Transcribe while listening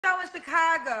in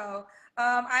Chicago.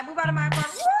 I moved out of my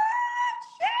apartment. Oh,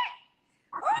 shit.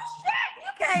 Oh, shit.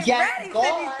 You came ready,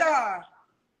 Sydney Star.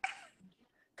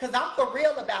 Because I'm for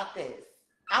real about this.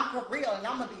 I'm for real, and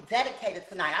I'm going to be dedicated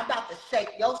tonight. I'm about to shake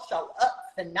your show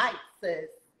up tonight, sis.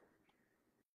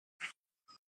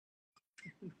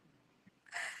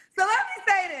 So let me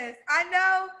say this. I've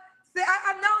known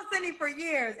Cindy for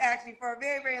years, actually, for a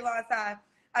very, very long time.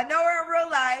 I know her in real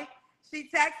life. She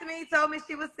texted me, told me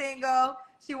she was single.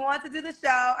 She wanted to do the show.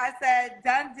 I said,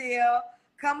 done deal.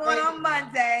 Come on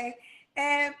Monday.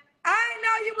 And I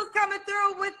know you was coming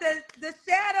through with the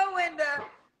shadow and the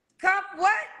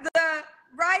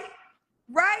right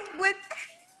with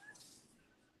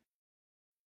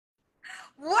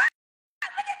what?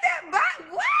 Look at that butt.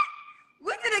 What?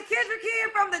 We did a Kendrick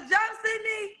kid from the jump,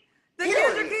 Sydney. The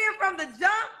Kendrick kid from the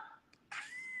jump.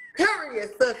 Period,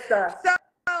 sister. So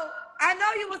I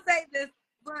know you will say this,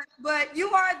 but you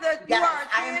are a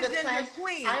transgender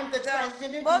queen. I am the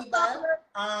transgender diva.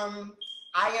 I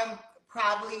am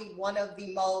probably one of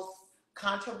the most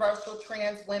controversial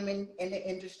trans women in the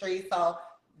industry. So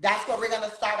that's where we're going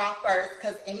to start off first,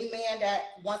 because any man that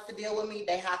wants to deal with me,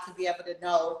 they have to be able to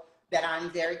know that I'm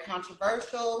very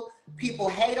controversial. People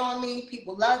hate on me.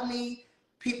 People love me.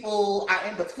 People are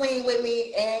in between with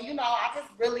me. And, you know, I just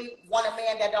really want a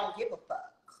man that don't give a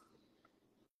fuck.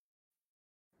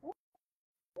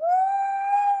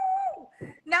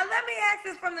 Now, let me ask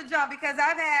this from the jump, because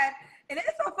and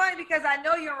it's so funny because I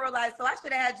know you're in real life, so I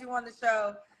should have had you on the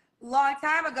show a long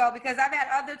time ago, because I've had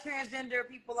other transgender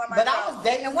people on my show. But I was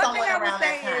dating someone around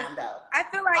that time, though. I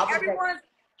feel like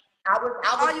I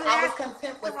was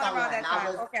content with someone.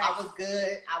 I was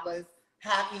good. I was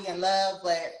happy in love,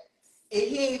 but he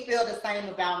didn't feel the same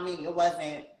about me. It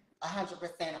wasn't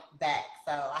 100% back,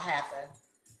 so I had to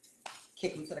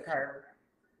kick him to the curb.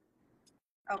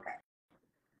 Okay.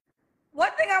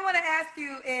 One thing I want to ask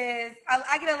you is,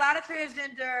 I get a lot of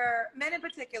transgender men in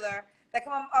particular that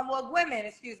come on, women,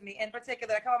 in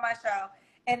particular that come on my show,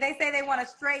 and they say they want a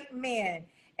straight man.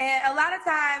 And a lot of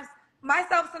times,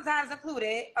 myself sometimes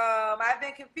included, I've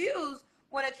been confused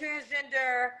when a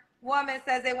transgender woman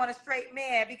says they want a straight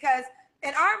man, because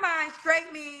in our mind, straight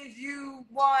means you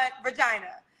want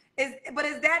vagina. But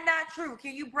is that not true?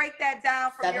 Can you break that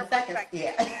down from your perspective?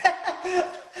 Yeah.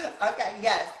 Okay,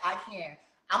 yes, I can.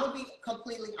 I'm going to be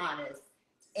completely honest.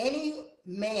 Any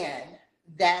man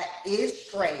that is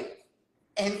straight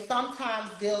and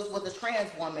sometimes deals with a trans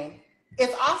woman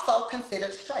is also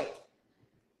considered straight.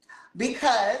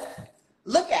 Because,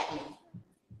 look at me.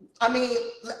 I mean,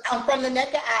 I'm from the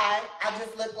naked eye, I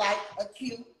just look like a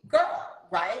cute girl,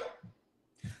 right?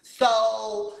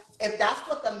 So if that's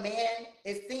what the man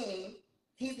is seeing,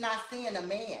 he's not seeing a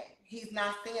man. He's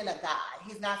not seeing a guy.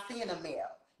 He's not seeing a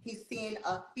male. He's seeing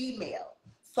a female.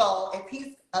 So if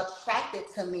he's attracted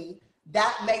to me,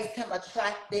 that makes him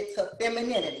attracted to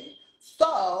femininity.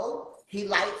 So he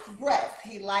likes breasts.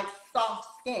 He likes soft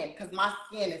skin, because my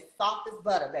skin is soft as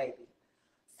butter, baby.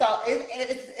 So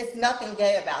it's nothing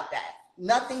gay about that.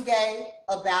 Nothing gay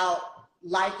about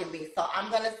liking me. So I'm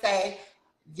going to say,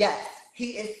 yes,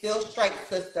 he is still straight,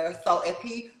 sister. So if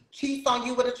he cheats on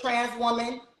you with a trans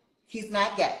woman, he's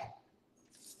not gay.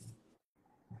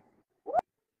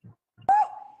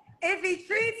 If he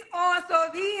cheats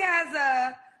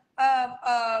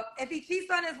if he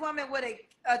cheats on his woman with a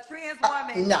trans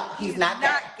woman, no, he's not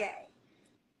gay.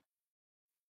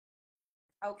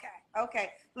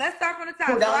 Okay. Let's start from the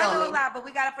top. So I know a lot, but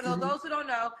we got it for those who don't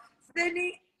know.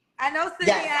 Sydney, I know Sydney.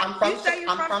 Yes, you say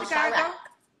you're from Chicago? Chirac.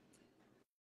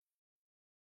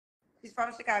 She's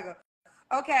from Chicago.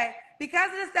 Okay.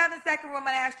 Because of the 7-second rule, I'm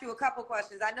going to ask you a couple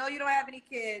questions. I know you don't have any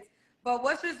kids, but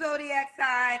what's your zodiac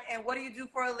sign and what do you do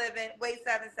for a living? Wait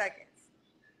 7 seconds.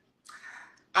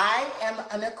 I am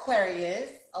an Aquarius,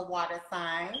 a water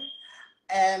sign,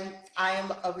 and I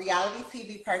am a reality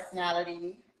TV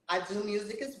personality. I do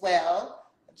music as well,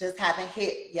 just haven't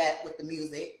hit yet with the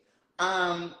music.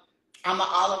 I'm an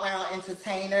all-around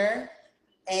entertainer,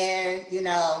 and, you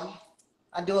know,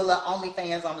 I do a little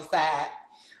OnlyFans on the side.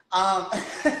 But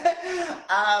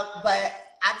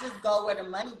I just go where the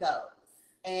money goes.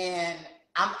 And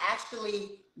I'm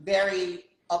actually very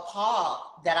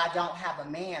appalled that I don't have a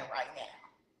man right now.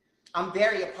 I'm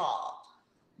very appalled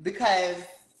because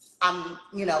I'm,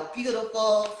 you know,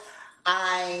 beautiful.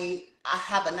 I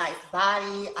have a nice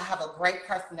body. I have a great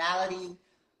personality.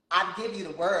 I give you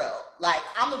the world. Like,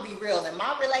 I'm going to be real. In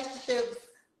my relationships,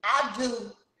 I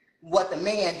do what the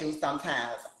man do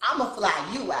sometimes. I'm going to fly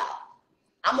you out.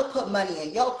 I'm going to put money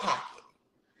in your pocket.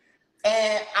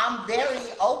 And I'm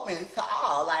very open to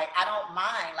all. Like, I don't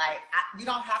mind. Like, you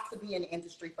don't have to be in the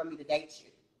industry for me to date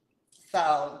you.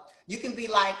 So you can be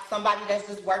like somebody that's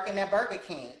just working at Burger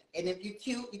King. And if you're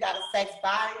cute, you got a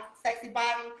sexy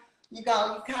body, you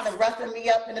kind of roughing me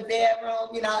up in the bedroom,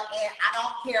 and I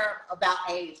don't care about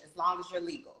age as long as you're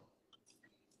legal.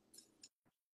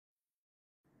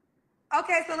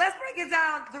 Okay, so let's break it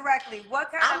down directly. What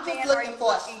kind of man I'm just looking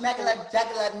for a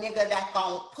regular nigga that's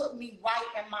gonna put me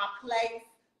right in my place.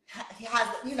 Has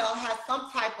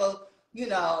some type of,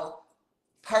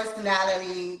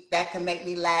 personality that can make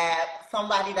me laugh.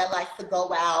 Somebody that likes to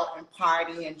go out and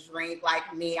party and drink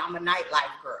like me. I'm a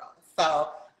nightlife girl.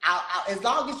 So as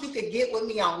long as you could get with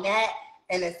me on that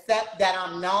and accept that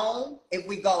I'm known, if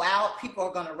we go out, people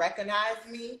are gonna recognize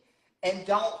me, and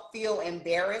don't feel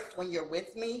embarrassed when you're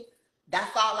with me.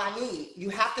 That's all I need. You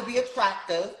have to be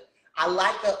attractive. I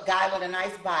like a guy with a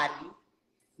nice body.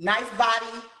 Nice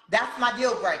body, that's my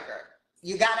deal breaker.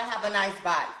 You gotta have a nice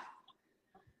body.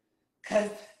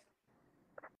 Cause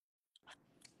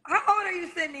how old are you,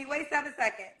 Sydney? Wait 7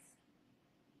 seconds.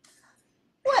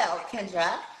 Well,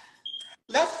 Kendra,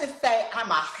 let's just say I'm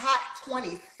a hot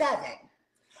 27.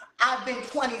 I've been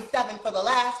 27 for the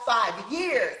last 5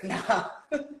 years now.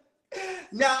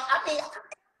 No, I mean,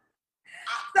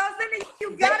 so Sydney,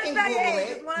 you gotta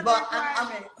say age. But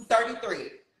I'm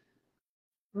 33.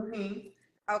 Mm-hmm.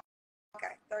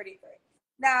 Okay, 33.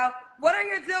 Now, what are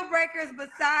your deal breakers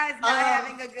besides not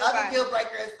having a good body? Other deal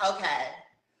breakers, okay.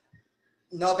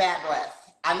 No bad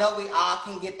breath. I know we all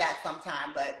can get that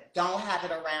sometime, but don't have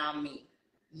it around me.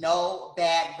 No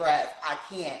bad breath. I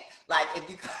can't. Like, if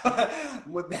you come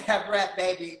with bad breath,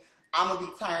 baby, I'm going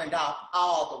to be turned off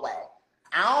all the way.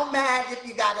 I don't mind if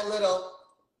you got a little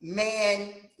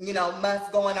man,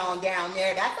 must going on down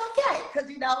there. That's okay. Because,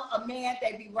 a man,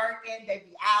 they be working, they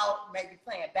be out, maybe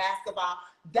playing basketball.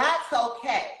 That's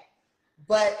okay.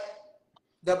 But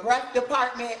the breath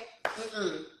department,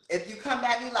 if you come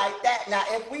at me like that, now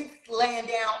if we laying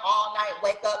down all night,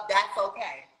 wake up, that's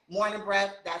okay. Morning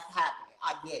breath, that's happening.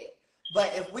 I get it.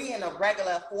 But if we in a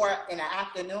regular 4 in the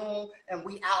afternoon and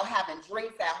we out having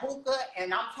drinks at hookah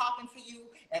and I'm talking to you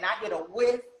and I get a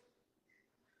whiff,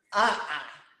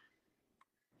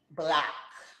 black.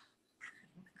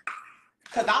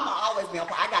 Because I'm always be on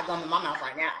point. I got gum in my mouth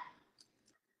right now.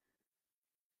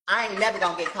 I ain't never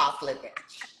gonna get caught slipping.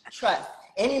 Trust.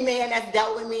 Any man that's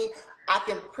dealt with me,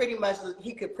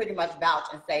 he could pretty much vouch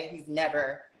and say he's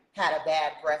never had a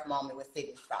bad breath moment with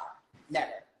City Star.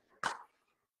 Never.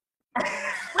 We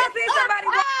see somebody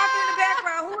walking in the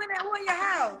background. Who in your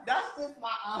house?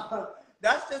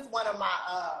 That's just one of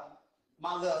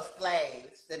my little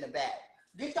slaves in the back.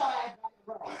 Get your ass in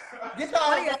the room. Get your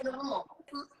ass in the room.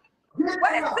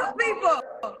 What is 2 people?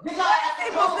 Get your ass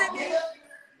in the room, nigga.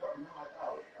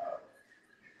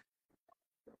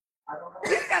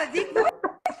 You got a deep voice.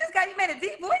 You made a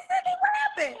deep voice, Sydney. What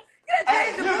happened? You gotta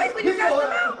change the voice when you got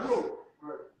the room.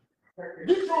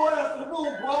 Get your ass in the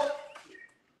room, bro.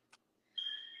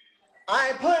 I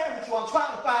ain't playing with you. I'm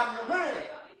trying to find your man.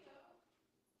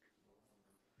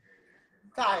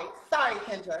 Sorry,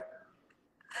 Kendra.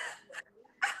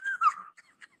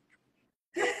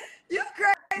 You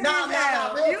crazy. No,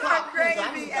 real you talk, are crazy Kendra.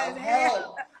 I need as some hell.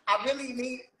 help. I really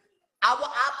need.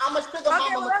 I'm a sugar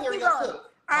mama material too.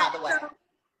 By the way. So,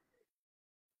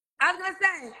 I was gonna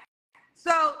say.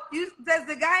 So, does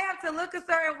the guy have to look a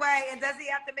certain way, and does he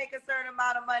have to make a certain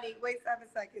amount of money? Wait 7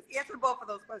 seconds. Answer both of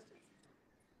those questions.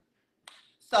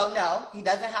 So no, he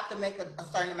doesn't have to make a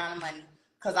certain amount of money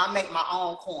because I make my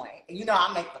own coin.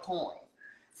 I make the coin.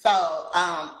 So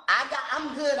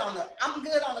I'm good on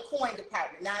the coin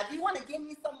department. Now, if you want to give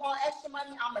me some more extra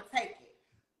money, I'm gonna take it.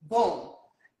 Boom.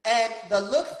 And the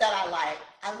looks that I like,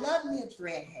 I love me a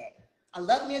dreadhead. I'm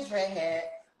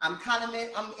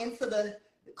into the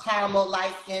caramel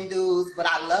light skinned dudes, but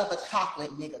I love a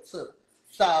chocolate nigga too.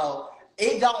 So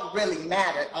it don't really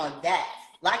matter on that.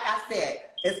 Like I said,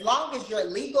 as long as you're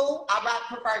legal, I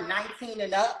prefer 19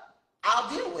 and up. I'll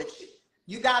deal with you.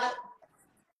 You gotta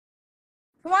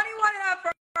 21 and up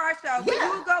for our show.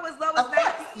 Yeah. You go as low as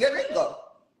 19. You're legal.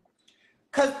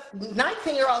 Because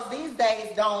 19-year-olds these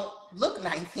days don't look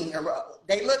 19-year-olds.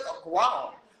 They look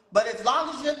grown. But as long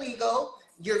as you're legal,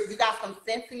 you got some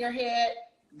sense in your head,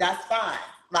 that's fine.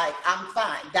 Like, I'm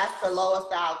fine. That's the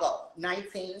lowest I'll go.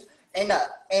 19 and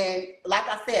up. And like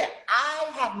I said,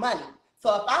 I have money.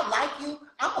 So if I like you,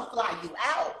 I'm going to fly you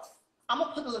out. I'm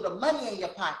going to put a little money in your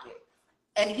pocket.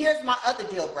 And here's my other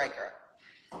deal breaker.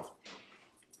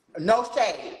 No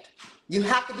shade. You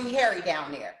have to be hairy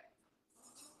down there.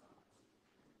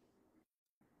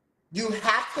 You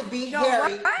have to be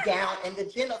hairy down in the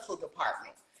genital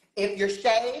department. If you're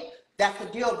shaved, that's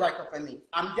a deal breaker for me.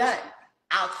 I'm done.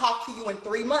 I'll talk to you in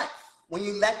 3 months when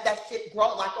you let that shit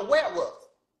grow like a werewolf.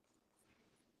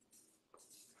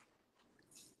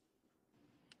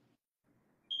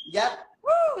 Yep.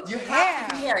 Woo, You have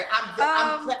to be hairy.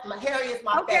 Hairy is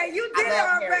my okay, favorite. you did it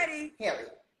already.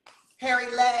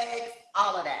 Hairy legs,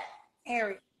 all of that.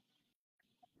 Hairy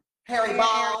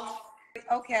Balls.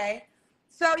 Okay.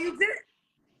 So you did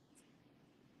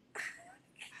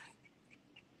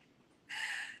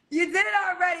You did it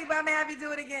already, but I'm gonna have you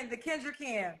do it again. The Kendra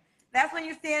Cam. That's when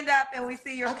you stand up and we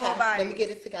see your full body. Let me get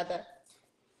it together.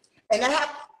 And I have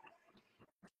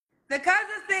the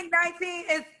cousins think 19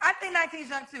 is. I think 19 is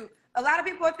young too. A lot of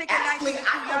people are thinking 19 is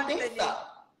too young. Think so.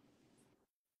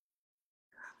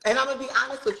 And I'm gonna be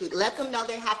honest with you. Let them know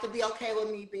they have to be okay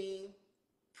with me being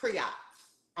pre-op.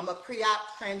 I'm a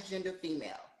pre-op transgender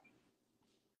female.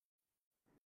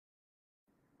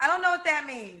 I don't know what that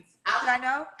means. Should I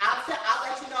know? I'll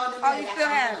let you know in a minute. Oh, you still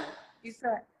have. You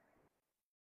still.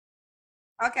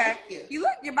 Okay. You.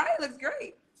 Your body looks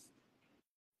great.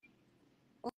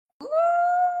 Ooh, ooh,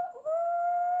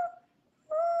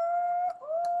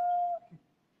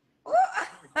 ooh,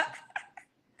 ooh.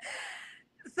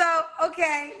 So,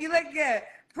 okay, you look good.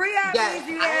 Pre-op means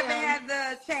you haven't had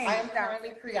the change. I am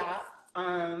currently pre-op.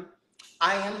 I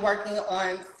am working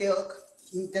on still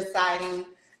deciding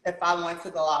if I want to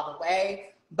go all the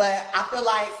way. But I feel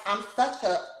like I'm such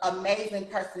an amazing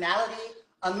personality.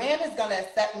 A man is going to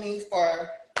accept me for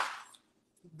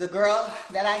the girl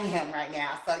that I am right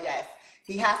now. So yes,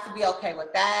 he has to be okay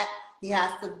with that. He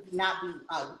has to not be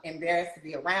embarrassed to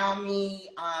be around me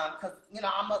because,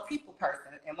 I'm a people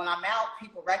person. And when I'm out,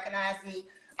 people recognize me.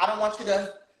 I don't want you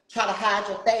to try to hide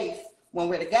your face when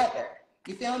we're together.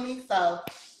 You feel me? So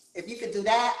if you could do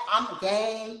that, I'm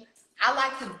game. I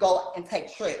like to go and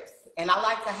take trips. And I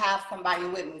like to have somebody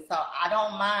with me. So I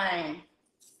don't mind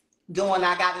doing what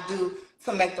I got to do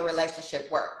to make the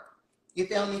relationship work. You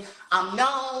feel me? I'm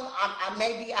known. I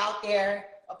may be out there,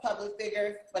 a public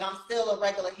figure, but I'm still a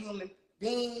regular human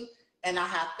being. And I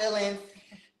have feelings.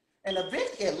 And a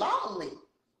bitch get lonely.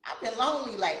 I've been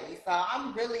lonely lately. So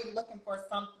I'm really looking for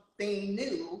something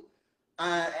new.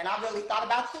 And I really thought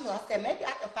about you. I said, maybe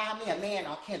I can find me a man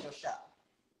on Kendra's show.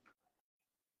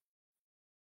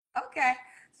 Okay.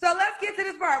 So let's get to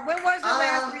this part. When was your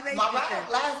last relationship? My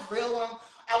last real one,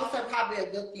 I would say probably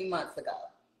a good few months ago.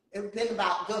 It's been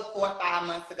about a good 4 or 5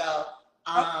 months ago.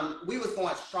 We was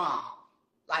going strong.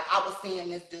 Like I was seeing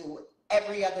this dude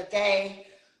every other day.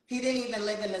 He didn't even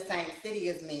live in the same city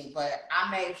as me, but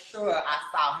I made sure I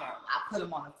saw him. I put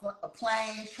him on a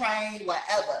plane, train,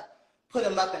 whatever. Put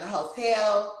him up in a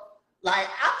hotel. Like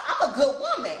I'm a good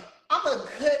woman. I'm a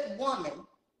good woman.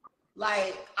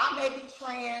 Like, I may be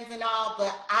trans and all,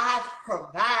 but I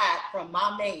provide for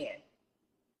my man.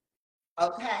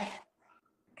 Okay?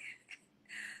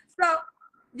 So,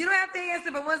 you don't have to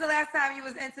answer, but when's the last time you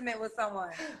was intimate with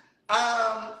someone?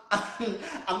 I'm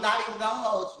not even going to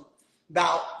hold you.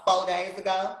 About 4 days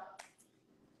ago.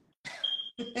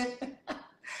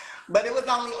 But it was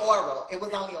only oral.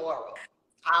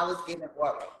 I was giving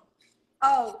oral.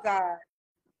 Oh, God.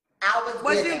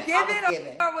 Was you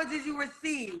giving or did you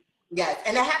receive? Yes,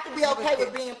 and I have to be okay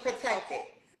with being protected.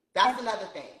 That's another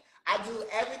thing. I do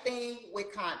everything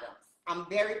with condoms. I'm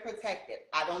very protected.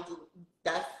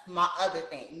 That's my other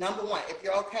thing. Number one, if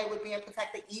you're okay with being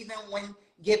protected, even when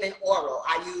giving oral,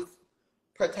 I use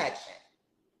protection.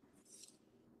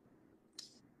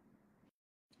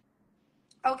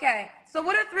 Okay, so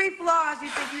what are 3 flaws you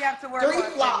think you have to work on? 3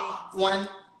 flaws.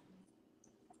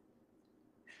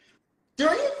 3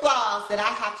 flaws that I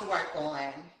have to work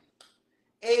on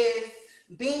is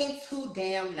being too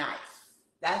damn nice.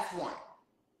 That's one.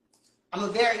 I'm a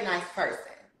very nice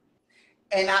person,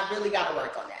 and I really got to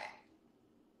work on that.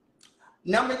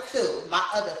 Number 2, my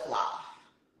other flaw.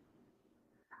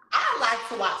 I like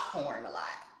to watch porn a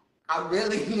lot. I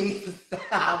really need to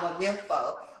stop on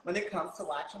info when it comes to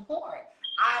watching porn.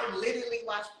 I literally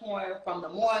watch porn from the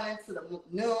morning to the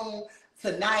noon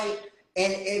to night,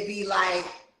 and it'd be like,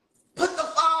 put the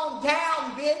phone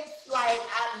down, bitch. Like,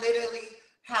 I literally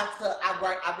have to,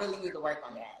 I really need to work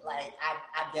on that. Like,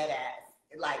 I dead ass.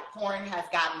 Like, porn has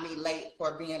gotten me late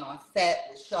for being on set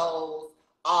with shows,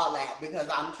 all that, because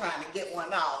I'm trying to get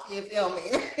one off. You feel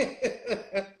me?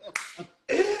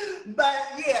 But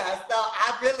yeah, so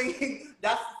I really,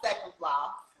 that's the second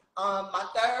flaw. My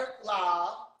third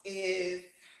flaw is,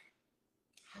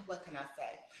 what can I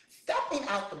say? Stepping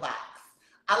out the box.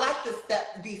 I like to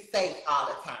be safe all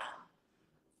the time.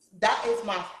 That is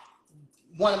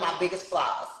one of my biggest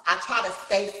flaws. I try to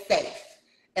stay safe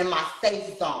in my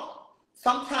safe zone.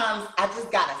 Sometimes I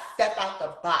just gotta step out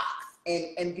the box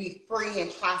and be free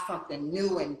and try something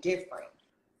new and different.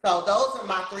 So those are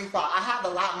my three flaws. I have a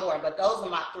lot more, but those are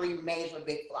my three major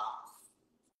big flaws.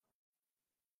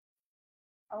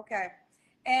 Okay.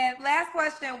 And last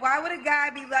question, why would a guy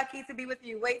be lucky to be with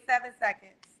you? Wait 7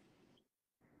 seconds.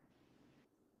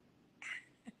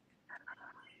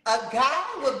 A guy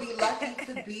would be lucky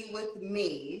to be with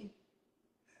me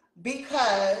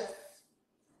because,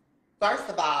 first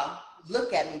of all,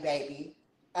 look at me, baby.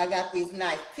 I got these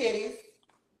nice titties.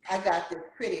 I got this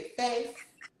pretty face.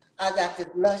 I got this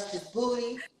luscious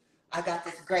booty. I got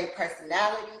this great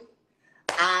personality.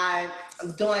 I'm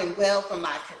doing well for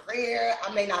my career.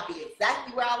 I may not be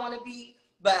exactly where I want to be,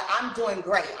 but I'm doing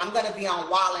great. I'm going to be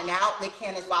on Wildin' Out. Nick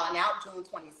Cannon's Wildin' Out, June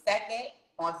 22nd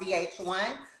on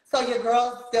VH1. So your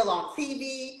girl's still on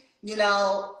TV. You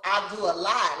know, I do a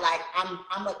lot. Like I'm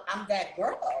that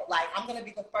girl. Like I'm going to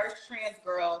be the first trans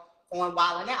girl on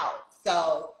Wildin' Out.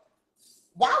 So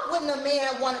why wouldn't a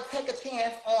man want to take a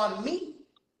chance on me?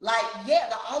 Like, yeah,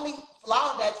 the only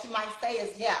flaw that you might say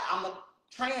is, yeah, I'm a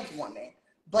trans woman.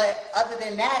 But other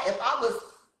than that, if I was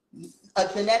a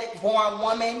genetic born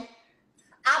woman,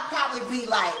 I'd probably be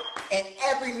like in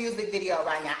every music video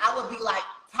right now. I would be like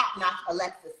top notch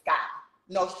Alexis Scott,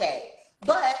 no shade.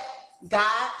 But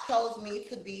God chose me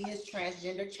to be his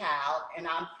transgender child, and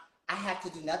I have to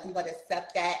do nothing but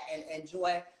accept that and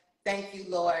enjoy. Thank you,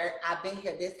 Lord. I've been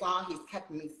here this long. He's kept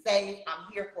me safe.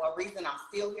 I'm here for a reason. I'm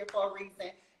still here for a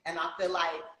reason. And I feel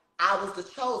like I was the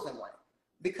chosen one.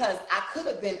 Because I could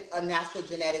have been a natural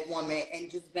genetic woman and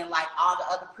just been like all the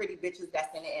other pretty bitches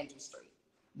that's in the industry.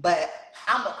 But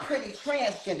I'm a pretty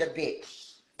transgender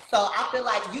bitch. So I feel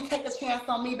like you take a chance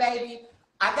on me, baby.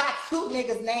 I got 2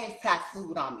 niggas' names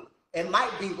tattooed on me. It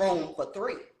might be room for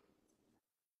 3.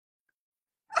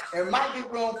 There might be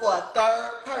room for a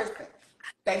 3rd person.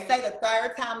 They say the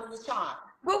 3rd time is a charm.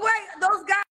 But wait, those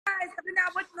guys have been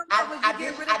out with them. I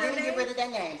didn't get rid of their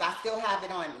names. I still have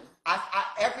it on me.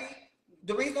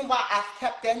 The reason why I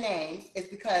kept their names is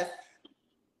because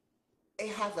it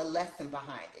has a lesson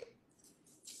behind it.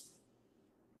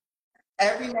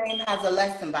 Every name has a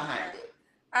lesson behind it.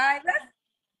 All right,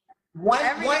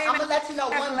 I'm gonna let you know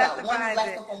one lesson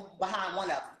from behind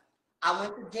one of them. I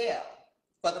went to jail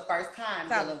for the first time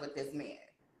dealing with this man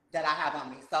that I have on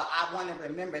me. So I want to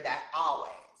remember that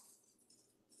always.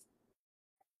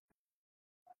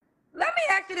 Let me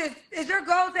ask you this. Is your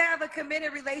goal to have a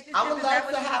committed relationship? I would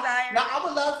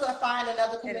love to find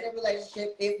another committed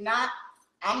relationship. If not,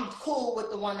 I'm cool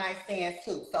with the one night stands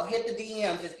too. So hit the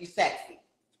DMs if you sexy.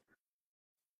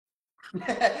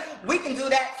 We can do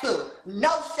that too.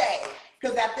 No shade.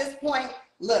 Because at this point,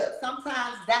 look,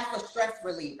 sometimes that's a stress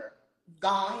reliever. Go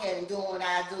ahead and do what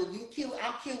I do. You cute,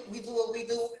 I'm cute. We do what we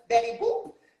do. Betty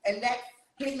boop. And next,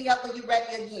 hit me up when you're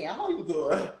ready again. How you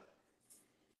doing?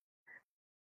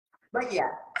 But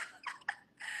yeah.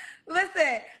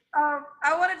 Listen,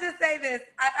 I want to just say this.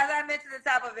 As I mentioned at the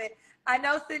top of it, I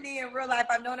know Sydney in real life.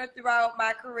 I've known her throughout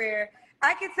my career.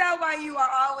 I can tell why you are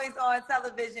always on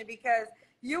television because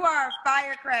you are a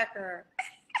firecracker.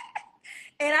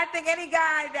 And I think any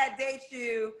guy that dates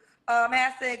you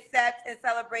has to accept and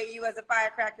celebrate you as a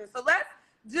firecracker. So let's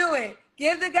do it.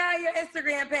 Give the guy your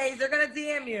Instagram page. They're going to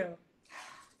DM you.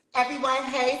 Everyone,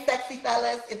 hey, sexy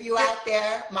fellas, if you out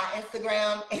there, my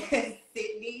Instagram is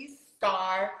Sydney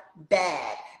Star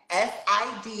Bad.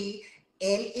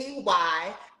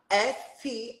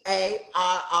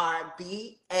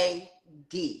 SIDNEYSTARRBAD.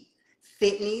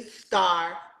 Sydney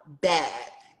Star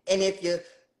Bad. And if you're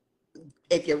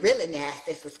really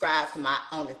nasty, subscribe to my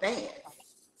OnlyFans.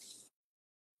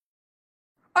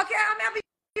 Okay, I'm happy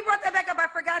you brought that back up. I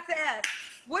forgot to ask.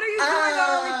 What are you doing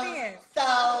on OnlyFans?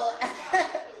 So,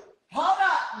 hold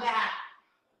up now.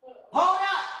 Hold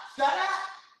up. Shut up.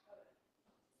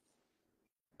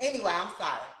 Anyway, I'm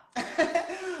sorry.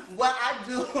 What I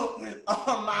do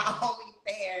on my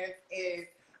OnlyFans is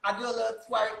I do a little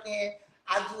twerking.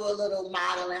 I do a little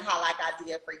modeling, how like I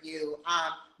did for you.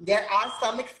 There are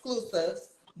some exclusives,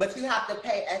 but you have to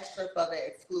pay extra for the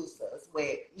exclusives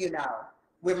with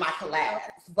my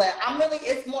collabs. But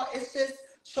it's just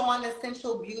showing the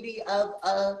sensual beauty of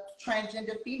a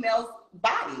transgender female's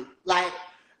body. Like,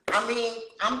 I mean,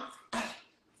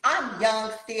 I'm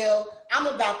young still. I'm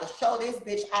about to show this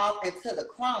bitch off until the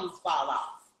crumbs fall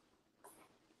off.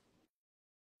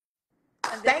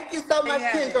 Thank you so much,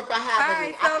 Kendra, for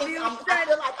having me. I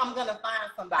feel like I'm going to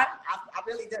find somebody. I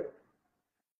really do.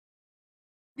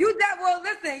 Well,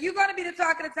 listen, you're going to be the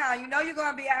talk of the town. You know you're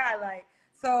going to be a highlight.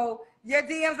 So your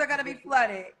DMs are going to be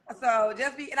flooded. So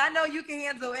and I know you can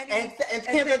handle any. And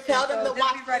Kendra, tell them to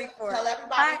watch. Ready for tell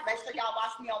everybody, make sure y'all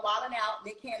watch me on Wildin' Out.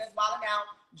 Nick Cannon's Wildin' Out,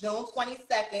 June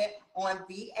 22nd on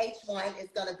VH1.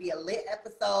 It's going to be a lit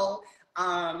episode.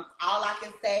 All I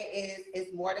can say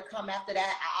is more to come after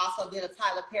that. I also did a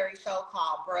Tyler Perry show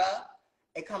called Bruh.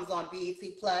 It comes on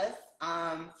BET Plus.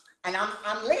 And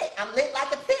I'm lit. I'm lit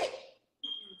like a tick.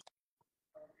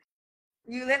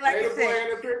 You lit like a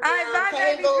tick. All right, bye,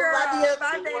 baby girl.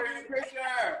 Bye, baby.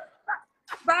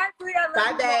 Bye, Bria.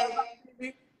 Bye,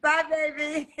 baby. Bye,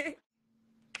 baby.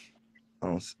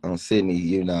 On Sydney,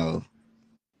 you know,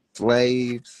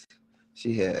 slaves.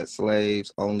 She had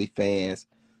slaves, OnlyFans,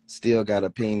 still got a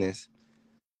penis,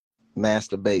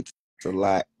 masturbates a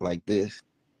lot like this.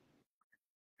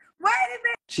 Wait a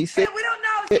minute. She said we don't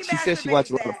know if she said she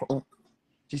watched a lot of porn.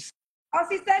 She said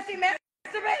she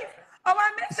masturbates? Oh,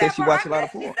 I missed said that she part. watched a lot of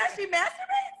porn. She said she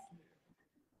masturbates?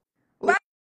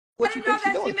 What you think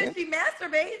she doing? She meant she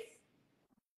masturbates.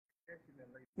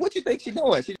 What you think she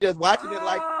doing? She just watching it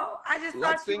like I just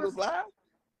like Singles Live?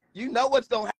 You know what's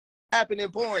gonna happen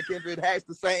in porn, Kendra.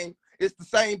 It's the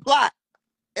same plot.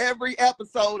 Every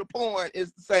episode of porn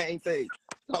is the same thing.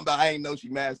 Talking about I ain't know she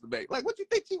masturbate. Like, what you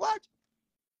think she watching?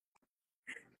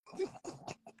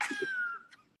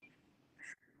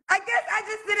 I guess I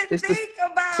just didn't think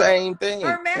about same thing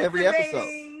her every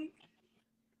episode.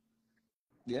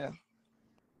 Yeah.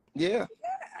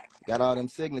 Got all them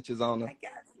signatures on her,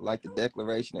 like the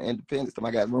Declaration of Independence.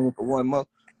 I got room for one more.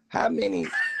 How many?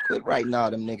 Quit writing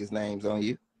all them niggas' names on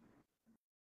you.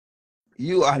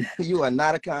 You are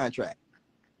not a contract.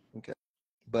 Okay,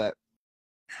 but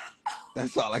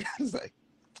that's all I gotta say.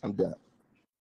 I'm done.